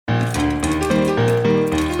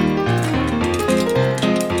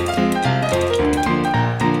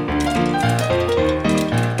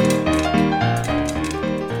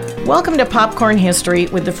Welcome to Popcorn History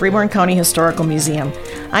with the Freeborn County Historical Museum.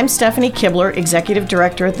 I'm Stephanie Kibler, Executive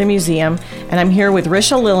Director at the museum, and I'm here with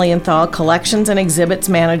Risha Lilienthal, Collections and Exhibits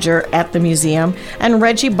Manager at the museum, and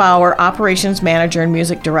Reggie Bauer, Operations Manager and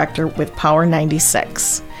Music Director with Power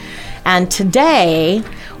 96. And today,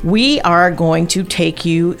 we are going to take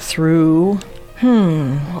you through...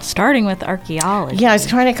 Well, starting with archaeology. Yeah, I was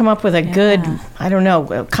trying to come up with a good, I don't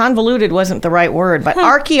know, convoluted wasn't the right word, but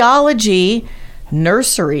archaeology,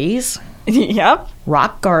 nurseries, Yep.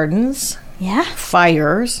 rock gardens, Yeah.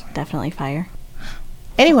 fires. Definitely fire.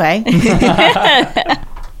 Anyway.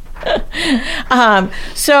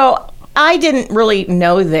 So I didn't really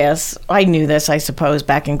know this. I knew this, I suppose,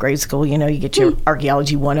 back in grade school. You know, you get your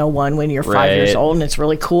Archaeology 101 when you're 5 years old, and it's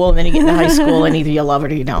really cool. And then you get into high school, and either you love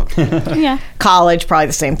it or you don't. Yeah. College, probably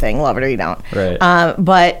the same thing. Love it or you don't. Right.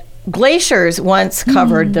 But glaciers once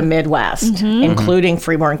covered the Midwest, including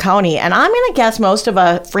Freeborn County. And I'm going to guess most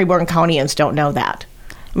of Freeborn Countyans don't know that.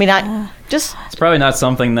 I mean, It's probably not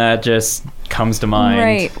something that just comes to mind.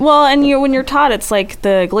 Right. Well, and when you're taught, it's like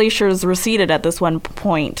the glaciers receded at this one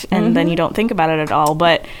point, and then you don't think about it at all.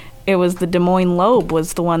 But it was the Des Moines Lobe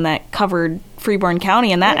was the one that covered Freeborn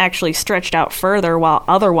County, and that actually stretched out further while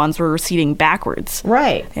other ones were receding backwards.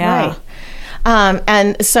 Right, Yeah. right.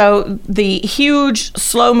 And so the huge,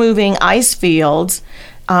 slow-moving ice fields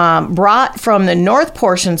brought from the north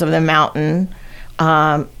portions of the mountain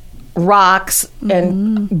rocks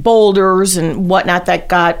and boulders and whatnot that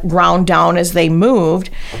got ground down as they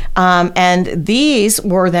moved. And these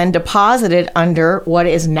were then deposited under what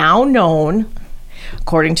is now known,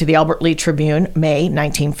 according to the Albert Lee Tribune, May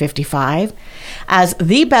 1955, as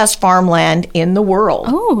the best farmland in the world.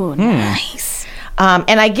 Oh, nice.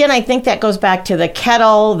 And again, I think that goes back to the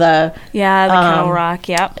kettle, the Kettle Rock,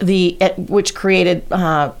 yep. which created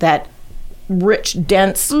that rich,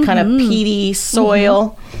 dense, kind of peaty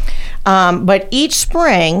soil. But each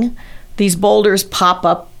spring, these boulders pop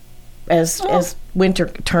up as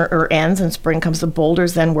winter ends and spring comes. The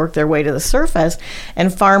boulders then work their way to the surface,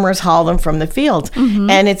 and farmers haul them from the fields.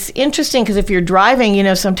 And it's interesting because if you're driving, you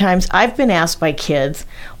know, sometimes I've been asked by kids,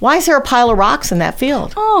 why is there a pile of rocks in that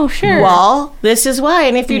field? Oh, sure. Well, this is why.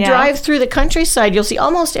 And if you drive through the countryside, you'll see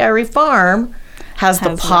almost every farm has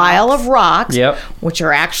the pile of rocks, which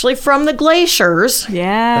are actually from the glaciers.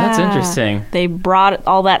 Yeah. That's interesting. They brought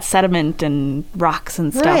all that sediment and rocks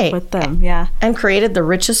and stuff with them, and created the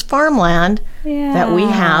richest farmland that we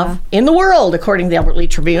have in the world, according to the Albert Lee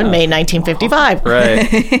Tribune, May 1955.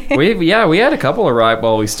 Right. we had a couple of rock,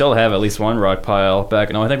 well, we still have at least one rock pile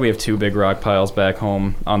back. No, I think we have two big rock piles back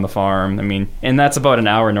home on the farm. I mean, and that's about an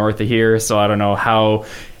hour north of here, so I don't know how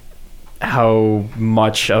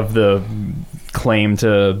much of the claim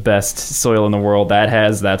to best soil in the world that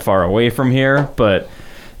has that far away from here, but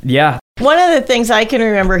yeah. One of the things I can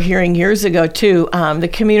remember hearing years ago too, the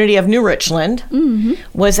community of New Richland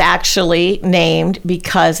was actually named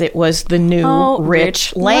because it was the new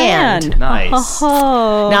rich land. Nice.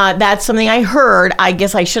 Now that's something I heard. I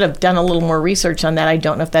guess I should have done a little more research on that. I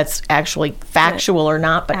don't know if that's actually factual or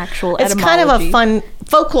not, but it's kind of a fun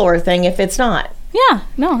folklore thing if it's not. Yeah,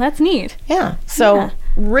 no, that's neat. Yeah, so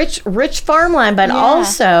rich farmland, but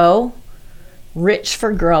also rich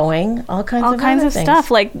for growing all kinds of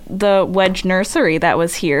stuff, like the Wedge Nursery that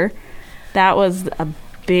was here. That was a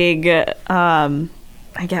big, I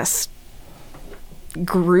guess,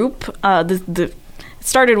 group. It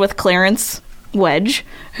started with Clarence Wedge,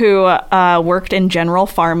 who worked in general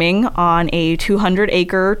farming on a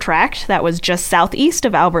 200-acre tract that was just southeast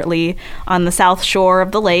of Albert Lee on the south shore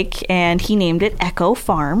of the lake, and he named it Echo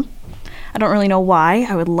Farm. I don't really know why.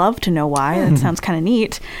 I would love to know why. That sounds kind of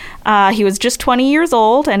neat. He was just 20 years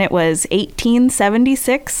old, and it was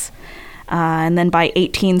 1876. And then by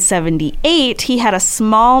 1878, he had a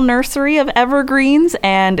small nursery of evergreens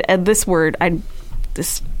and this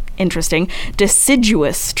interesting,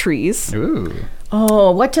 deciduous trees. Ooh.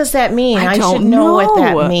 Oh, what does that mean? I should know what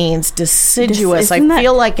that means. Deciduous. I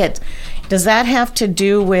feel like it. Does that have to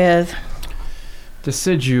do with...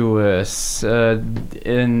 Deciduous.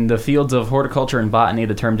 In the fields of horticulture and botany,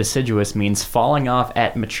 the term deciduous means falling off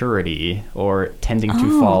at maturity or tending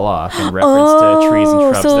to fall off in reference to trees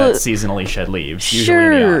and shrubs that seasonally shed leaves, usually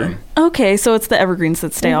in the autumn. Okay, so it's the evergreens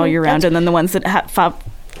that stay all year round, and then the ones that have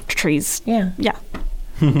trees. Yeah.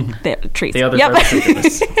 The trees. The others are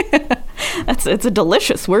deciduous. It's a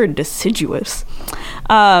delicious word, deciduous.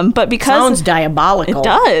 But because... Sounds diabolical. It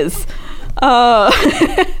does.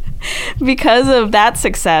 Because of that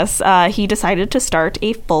success, he decided to start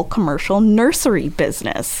a full commercial nursery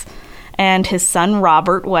business. and his son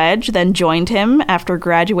Robert Wedge then joined him after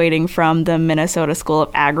graduating from the Minnesota School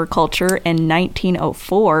of Agriculture in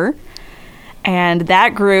 1904. And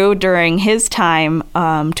that grew during his time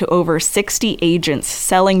to over 60 agents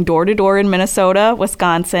selling door-to-door in Minnesota,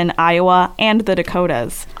 Wisconsin, Iowa, and the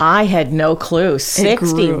Dakotas. I had no clue.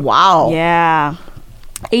 60. Wow. Yeah.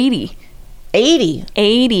 80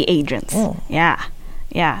 agents. Oh. Yeah.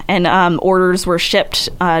 And orders were shipped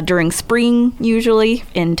during spring, usually,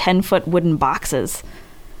 in 10-foot wooden boxes.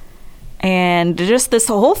 And just this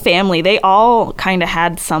whole family, they all kind of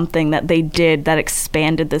had something that they did that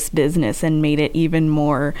expanded this business and made it even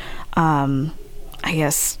more,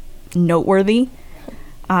 noteworthy.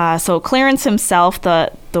 So Clarence himself,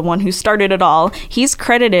 the one who started it all, he's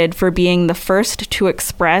credited for being the first to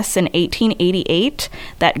express in 1888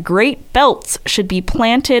 that great belts should be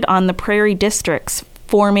planted on the prairie districts,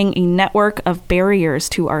 forming a network of barriers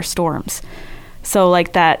to our storms. So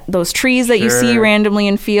like those trees that you see randomly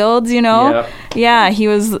in fields, Yep. Yeah, he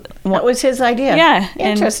was... That was his idea. Yeah.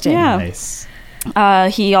 Interesting. Nice.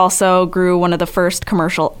 He also grew one of the first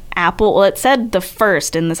commercial apple... Well, it said the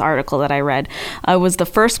first in this article that I read. Was the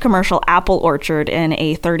first commercial apple orchard in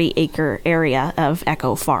a 30-acre area of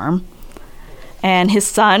Echo Farm. And his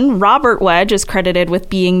son, Robert Wedge, is credited with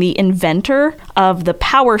being the inventor of the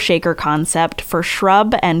power shaker concept for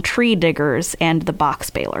shrub and tree diggers and the box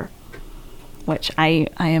baler. Which I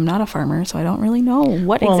am not a farmer, so I don't really know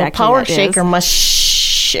what exactly a power that is. shaker must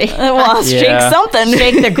shake. Shake something.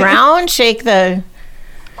 Shake the ground, shake the...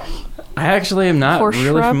 I actually am not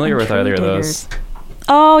really familiar with either of those.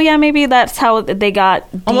 Oh, yeah, maybe that's how they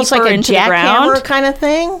got deeper almost like a into the ground. jackhammer kind of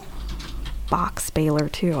thing? Box baler,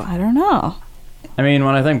 too. I don't know. I mean,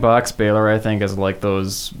 when I think box baler, I think is like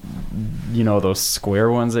those, those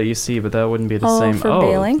square ones that you see, but that wouldn't be the same. For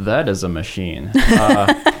baling? That is a machine.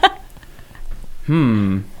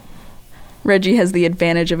 Reggie has the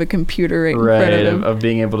advantage of a computer right in front of him. Of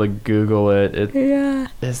being able to Google it. Yeah.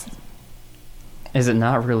 Is it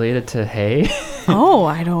not related to hay? Oh,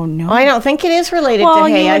 I don't know. I don't think it is related to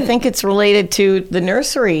hay. I think it's related to the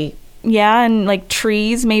nursery. Yeah, and like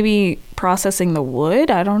trees, maybe processing the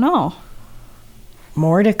wood. I don't know.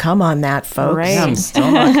 More to come on that, folks. Right. Yeah, I'm still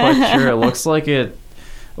not quite sure. It looks like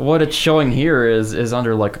what it's showing here is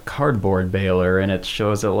under like a cardboard baler, and it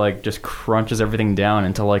shows it like just crunches everything down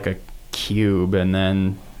into like a cube, and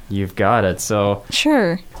then you've got it. So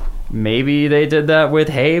sure, maybe they did that with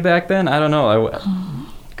hay back then. I don't know.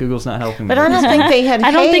 Google's not helping me. But I don't think they had hay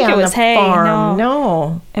I don't think it was the hay. Farm.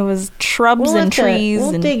 No, it was shrubs and trees.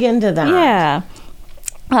 We'll dig into that.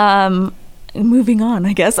 Yeah. Moving on,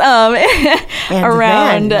 I guess.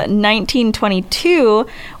 Around 1922,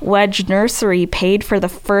 Wedge Nursery paid for the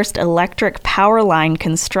first electric power line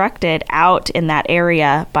constructed out in that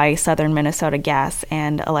area by Southern Minnesota Gas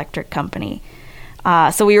and Electric Company.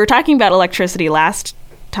 So we were talking about electricity last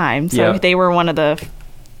time. So they were one of the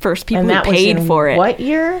first people who paid for it. What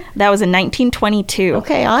year? That was in 1922.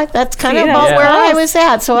 Okay, that's kind of about where I was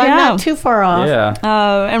at, so I'm not too far off. Yeah.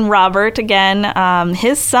 And Robert, again,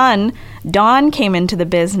 his son, Don, came into the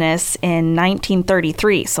business in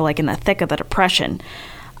 1933, so like in the thick of the Depression.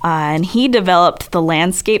 And he developed the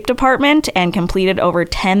landscape department and completed over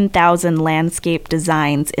 10,000 landscape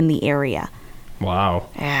designs in the area. Wow.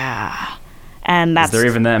 Yeah. And that's... Is there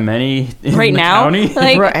even that many in right the now? county?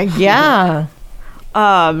 Yeah.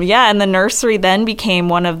 And the nursery then became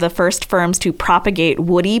one of the first firms to propagate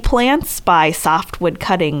woody plants by softwood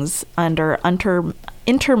cuttings under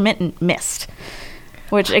intermittent mist.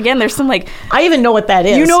 Which, again, there's some, like... I even know what that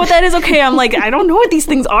is. You know what that is? Okay, I'm like, I don't know what these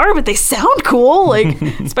things are, but they sound cool. Like,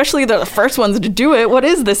 especially the first ones to do it. What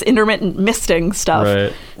is this intermittent misting stuff?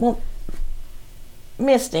 Right. Well,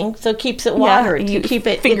 misting, so it keeps it watery. You keep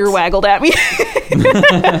it... finger waggled at me.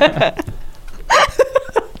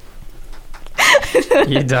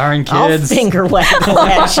 You darn kids. I'll finger waggle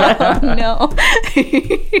at you. No.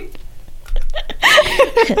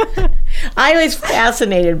 I was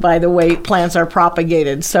fascinated by the way plants are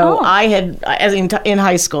propagated. So I had, as in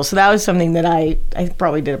high school, so that was something that I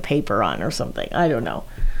probably did a paper on or something. I don't know.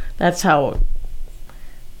 That's how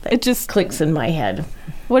it just clicks in my head.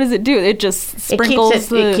 What does it do? It just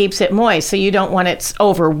sprinkles it keeps it moist. So you don't want it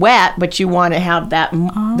over wet, but you want to have that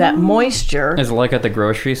moisture. Is it like at the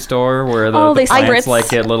grocery store where the plants like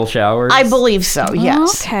get little showers? I believe so,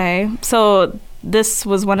 yes. Okay. So this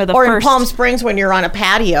was one of the first... Or first... in Palm Springs when you're on a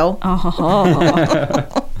patio.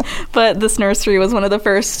 But this nursery was one of the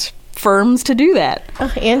first firms to do that.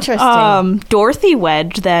 Oh, interesting. Dorothy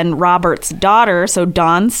Wedge, then Robert's daughter, so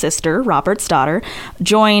Don's sister, Robert's daughter,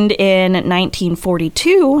 joined in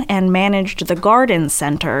 1942 and managed the garden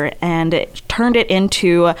center, and it turned it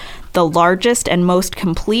into the largest and most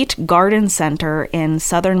complete garden center in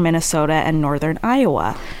southern Minnesota and northern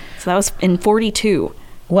Iowa. So that was in 42.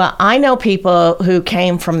 Well, I know people who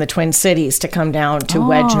came from the Twin Cities to come down to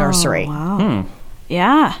Wedge Nursery. Wow.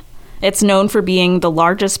 Yeah. It's known for being the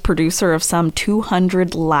largest producer of some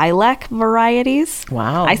 200 lilac varieties.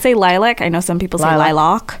 Wow. I say lilac. I know some people say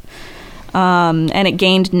lilac. And it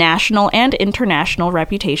gained national and international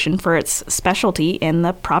reputation for its specialty in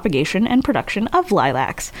the propagation and production of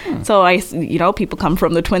lilacs. So, people come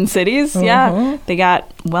from the Twin Cities. Mm-hmm. Yeah, they got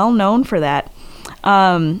well known for that.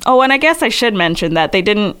 And I guess I should mention that they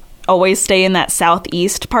didn't always stay in that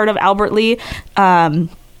southeast part of Albert Lea.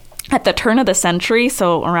 At the turn of the century,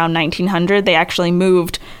 so around 1900, they actually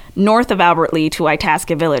moved north of Albert Lea to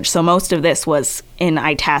Itasca Village. So most of this was in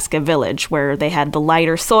Itasca Village, where they had the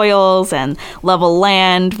lighter soils and level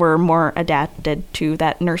land were more adapted to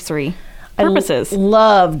that nursery purposes. I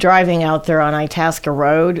love driving out there on Itasca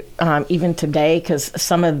Road, even today, because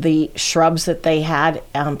some of the shrubs that they had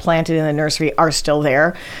planted in the nursery are still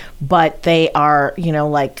there, but they are,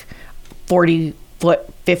 like 40-foot,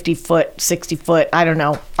 50-foot, 60-foot, I don't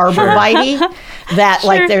know, arborvitae, that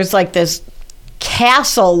there's this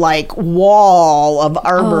castle-like wall of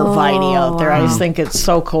arborvitae out there. I just think it's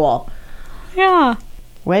so cool. Yeah.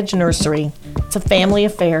 Wedge Nursery. It's a family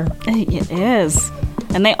affair. It is.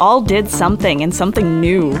 And they all did something, and something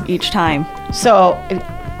new each time. So,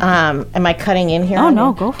 am I cutting in here? Oh,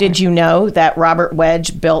 no, go for it. Did you know that Robert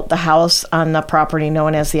Wedge built the house on the property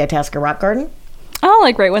known as the Itasca Rock Garden?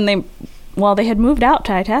 Oh, right when they had moved out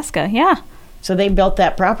to Itasca, yeah. So they built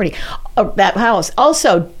that property, that house.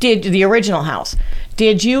 Also, the original house.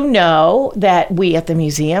 Did you know that we at the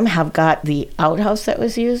museum have got the outhouse that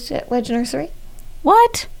was used at Wedge Nursery?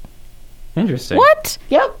 What? Interesting. What?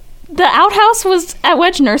 Yep. The outhouse was at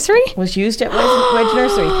Wedge Nursery? Was used at Wedge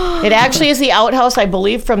Nursery. It actually is the outhouse, I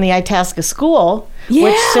believe, from the Itasca School,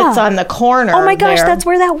 which sits on the corner. Oh my gosh, there. that's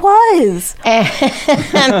where that was.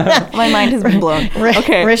 And my mind has been blown.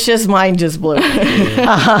 Okay. Risha's mind just blew.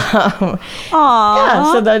 Aww.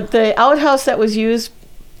 Yeah, so the outhouse that was used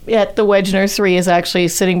at the Wedge Nursery is actually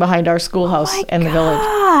sitting behind our schoolhouse in the village.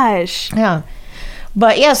 Gosh. Yeah.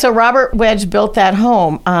 But yeah, so Robert Wedge built that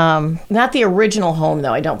home. Not the original home,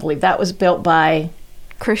 though, I don't believe. That was built by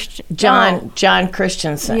John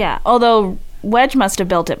Christensen. Yeah, although Wedge must have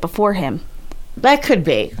built it before him. That could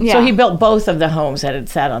be. Yeah. So he built both of the homes that had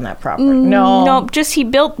sat on that property. No, just he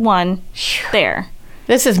built one there.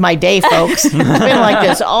 This is my day, folks. It's been like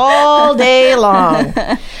this all day long.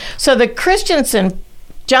 So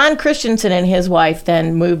John Christensen and his wife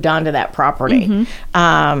then moved onto that property.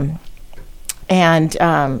 Mm-hmm.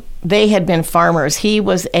 And they had been farmers. He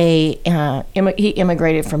was he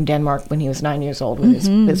immigrated from Denmark when he was 9 years old with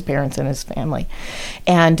his parents and his family.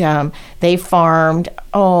 And they farmed,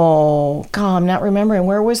 I'm not remembering.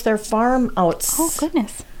 Where was their farm? Oh,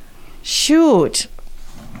 goodness. Shoot.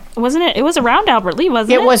 Wasn't it? It was around Albert Lea,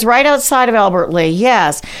 wasn't it? It was right outside of Albert Lea,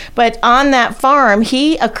 yes. But on that farm,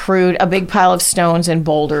 he accrued a big pile of stones and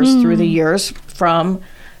boulders through the years from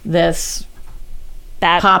this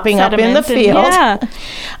popping up in the field. Yeah.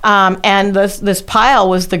 And this pile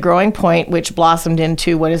was the growing point, which blossomed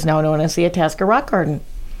into what is now known as the Itasca Rock Garden.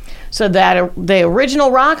 So that the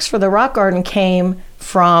original rocks for the rock garden came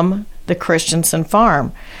from the Christensen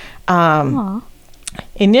farm.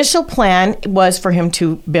 Initial plan was for him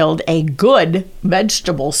to build a good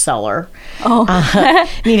vegetable cellar.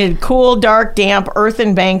 Needed cool, dark, damp,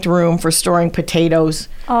 earthen banked room for storing potatoes.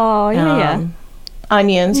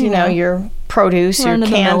 Onions, your produce, your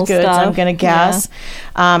canned goods, stuff. I'm going to guess.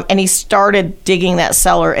 Yeah. And he started digging that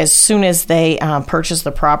cellar as soon as they purchased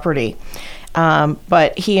the property.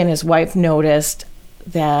 But he and his wife noticed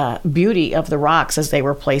the beauty of the rocks as they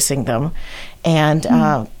were placing them and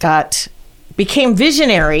became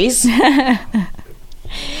visionaries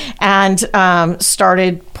and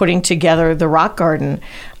started putting together the rock garden.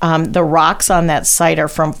 The rocks on that site are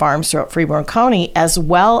from farms throughout Freeborn County, as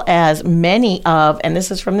well as many of, and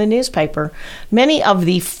this is from the newspaper, many of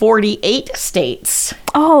the 48 states.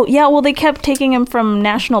 Oh, yeah. Well, they kept taking them from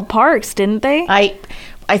national parks, didn't they?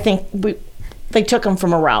 I think they took them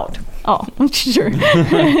from around. Oh, sure.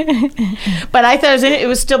 But I thought it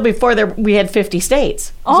was still before we had 50 states.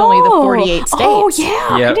 It was only the 48 states. Oh,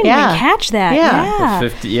 yeah. Yep. I didn't even catch that. Yeah.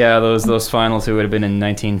 Yeah. Those final two would have been in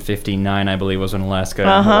 1959, I believe, was when Alaska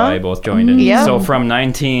and Hawaii both joined in. Yeah. So from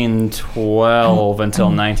 1912 until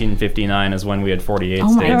 1959 is when we had 48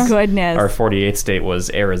 states. Oh, my goodness. Our 48th state was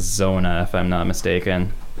Arizona, if I'm not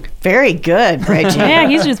mistaken. Very good, Reggie. Yeah,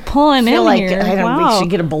 he's just pulling I feel in like here. we should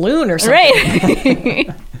get a balloon or something. Right.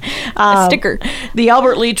 A sticker. The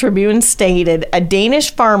Albert Lee Tribune stated, a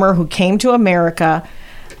Danish farmer who came to America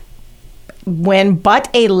when but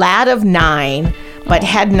a lad of 9, but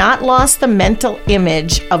had not lost the mental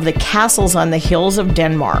image of the castles on the hills of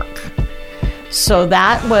Denmark. So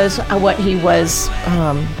that was what he was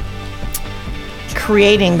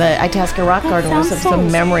creating, the Itasca Rock Garden, was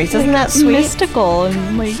some memories. Isn't that sweet? Mystical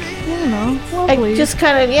and lovely. It just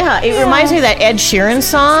kind of, it reminds me of that Ed Sheeran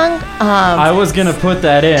song. I was going to put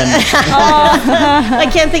that in. I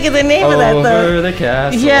can't think of the name of that, though. Over the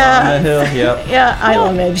castle Yeah. on the hill. Yep. Yeah, I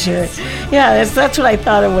love Ed Sheeran. Yeah, that's what I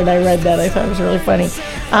thought of when I read that. I thought it was really funny.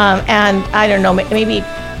 And I don't know, maybe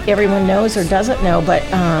everyone knows or doesn't know, but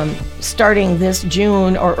starting this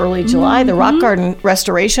June or early July, the Rock Garden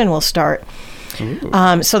restoration will start.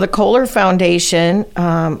 So the Kohler Foundation,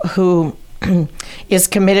 who is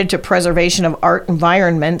committed to preservation of art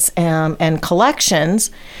environments and collections,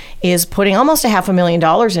 is putting almost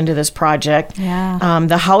 $500,000 into this project. Yeah.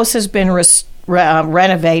 The house has been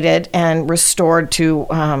renovated and restored to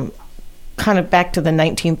kind of back to the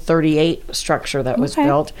 1938 structure that was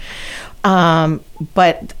built.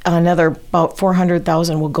 But another about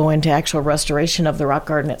 $400,000 will go into actual restoration of the rock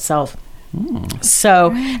garden itself.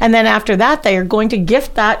 So, and then after that, they are going to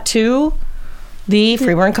gift that to the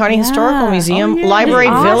Freeborn County Historical Museum, Library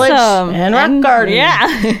Village, and Rock Garden. Yeah.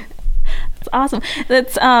 That's awesome.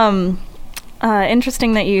 That's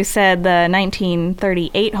interesting that you said the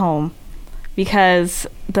 1938 home, because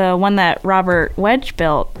the one that Robert Wedge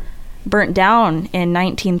built burnt down in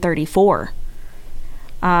 1934.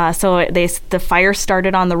 So the fire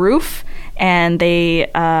started on the roof, and they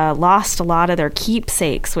lost a lot of their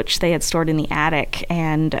keepsakes, which they had stored in the attic.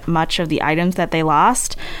 And much of the items that they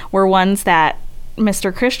lost were ones that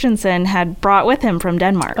Mr. Christensen had brought with him from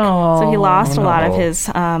Denmark. So he lost a lot of his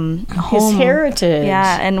home. His heritage.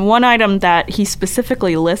 Yeah, and one item that he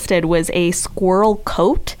specifically listed was a squirrel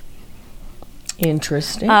coat.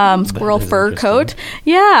 Interesting. Squirrel fur coat.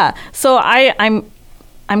 Yeah. So I'm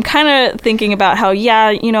kind of thinking about how,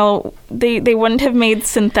 they wouldn't have made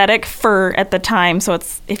synthetic fur at the time. So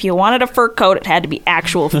if you wanted a fur coat, it had to be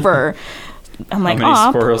actual fur. I'm like,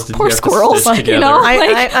 poor squirrels.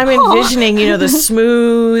 I'm envisioning, the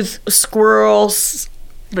smooth squirrels,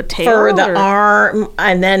 the tail, fur, the arm,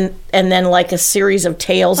 and then like a series of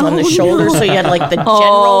tails on the shoulders. So you had like the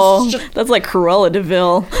general. That's like Cruella de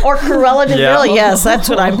Vil. Or Cruella de Vil. Yes, that's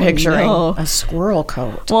what I'm picturing. A squirrel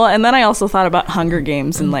coat. Well, and then I also thought about Hunger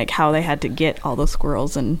Games and like how they had to get all the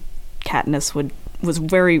squirrels, and Katniss was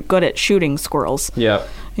very good at shooting squirrels. Yeah.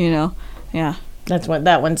 Yeah.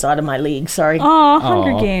 That one's out of my league. Sorry. Oh,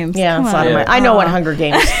 Hunger Games. Yeah, it's out of my. I know what Hunger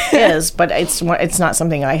Games is, but it's not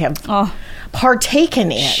something I have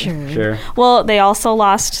partaken in. Sure. Well, they also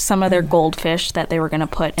lost some of their goldfish that they were going to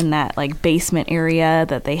put in that like basement area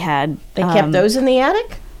that they had. They kept those in the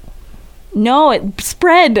attic? No, it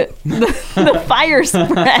spread. The fire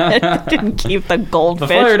spread. Didn't keep the goldfish.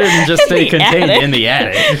 The fire didn't just stay contained in the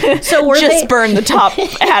attic. So just burned the top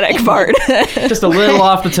attic part. Just a little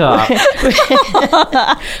off the top.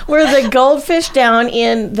 Were the goldfish down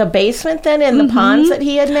in the basement then, in the ponds that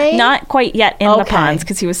he had made? Not quite yet in the ponds,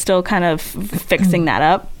 because he was still kind of fixing that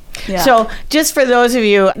up. Yeah. So just for those of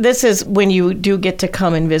you, this is when you do get to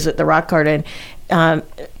come and visit the rock garden.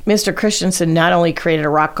 Mr. Christensen not only created a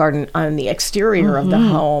rock garden on the exterior of the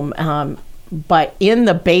home, but in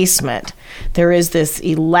the basement, there is this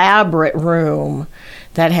elaborate room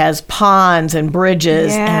that has ponds and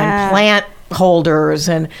bridges and plant holders,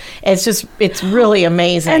 and it's really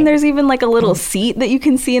amazing. And there's even like a little seat that you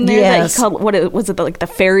can see in there that he called, was it like the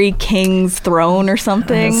Fairy King's throne or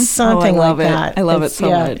something? Something like that. I love it so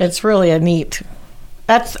much. It's really a neat.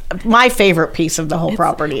 That's my favorite piece of the whole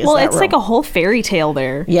property. It's like a whole fairy tale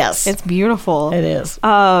there. Yes, it's beautiful. It is.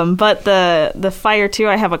 But the fire too.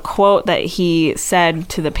 I have a quote that he said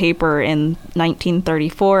to the paper in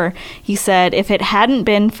 1934. He said, "If it hadn't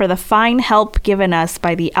been for the fine help given us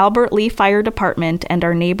by the Albert Lee Fire Department and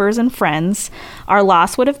our neighbors and friends, our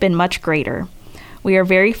loss would have been much greater. We are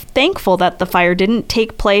very thankful that the fire didn't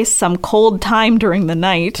take place some cold time during the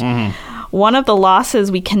night." One of the losses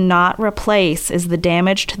we cannot replace is the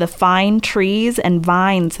damage to the fine trees and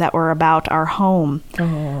vines that were about our home.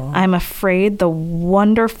 Oh. I'm afraid the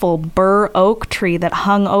wonderful bur oak tree that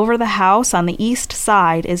hung over the house on the east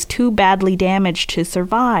side is too badly damaged to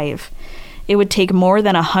survive. It would take more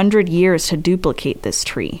than 100 years to duplicate this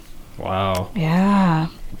tree. Wow. Yeah.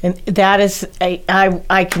 And that is,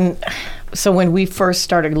 I can. So when we first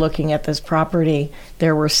started looking at this property,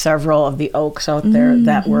 there were several of the oaks out there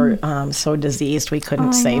that were so diseased we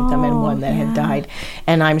couldn't save them, and one that had died.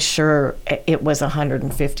 And I'm sure it was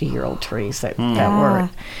 150-year-old trees that were,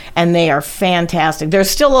 and they are fantastic. There's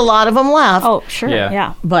still a lot of them left. Oh, sure.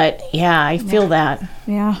 Yeah. But yeah, I feel that.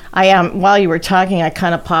 Yeah. While you were talking, I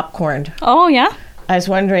kind of popcorned. Oh, yeah. I was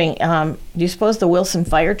wondering, do you suppose the Wilson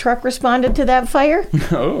fire truck responded to that fire?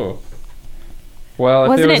 Oh. Well, if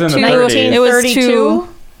Wasn't it was it in the too- 30s. It was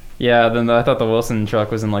 1932? Yeah, then I thought the Wilson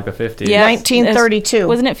truck was in like the 50s. Yeah. 1932.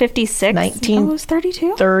 Wasn't it 56? 19 Oh, it was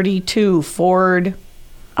 32? 32 Ford.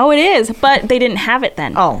 Oh, it is, but they didn't have it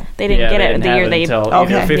then. Oh. They didn't get it the year they... until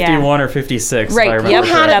Okay. either 51 or 56. Right, If I remember yep.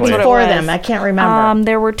 Who had it That's what it before was. them? I can't remember.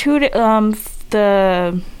 There were two...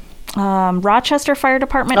 the Rochester Fire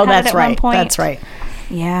Department Oh, had that's it at one right. point. That's right.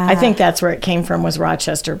 Yeah. I think that's where it came from, was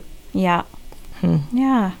Rochester. Yeah.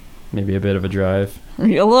 Yeah. Maybe a bit of a drive. A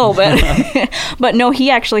little bit. But no, he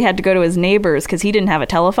actually had to go to his neighbors because he didn't have a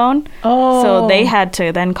telephone. Oh. So they had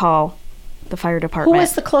to then call the fire Who department.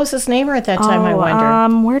 was the closest neighbor at that time, I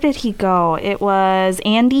wonder? Where did he go? It was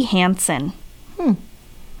Andy Hansen.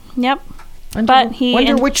 Yep.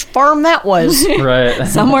 Wonder which farm that was. Right.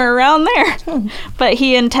 Somewhere around there. But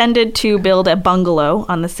he intended to build a bungalow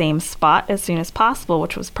on the same spot as soon as possible,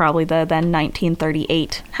 which was probably the then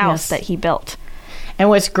 1938 house Yes. that he built. And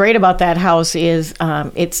what's great about that house is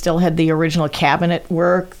it still had the original cabinet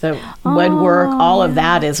work, the woodwork, all of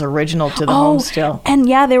that is original to the home still. And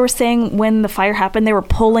yeah, they were saying when the fire happened, they were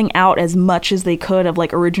pulling out as much as they could of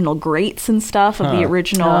like original grates and stuff of the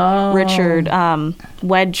original Richard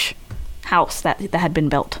Wedge house that had been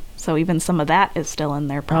built. So even some of that is still in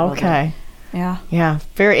there probably. Okay. Yeah. Yeah,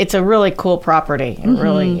 it's a really cool property. It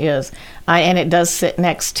really is. And it does sit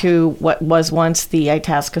next to what was once the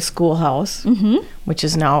Itasca Schoolhouse, which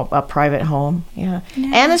is now a private home. Yeah.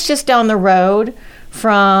 And it's just down the road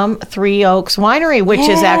from Three Oaks Winery, which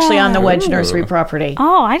is actually on the Wedge Nursery property.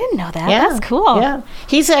 Oh, I didn't know that. Yeah. That's cool. Yeah.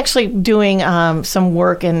 He's actually doing some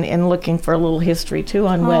work and looking for a little history, too,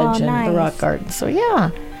 on Wedge and the Rock Garden. So,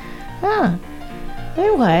 yeah.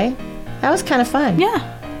 Anyway, that was kind of fun.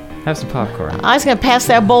 Yeah. Have some popcorn. I was going to pass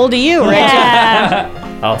that bowl to you, Reggie.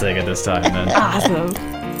 Yeah. I'll take it this time then. Awesome.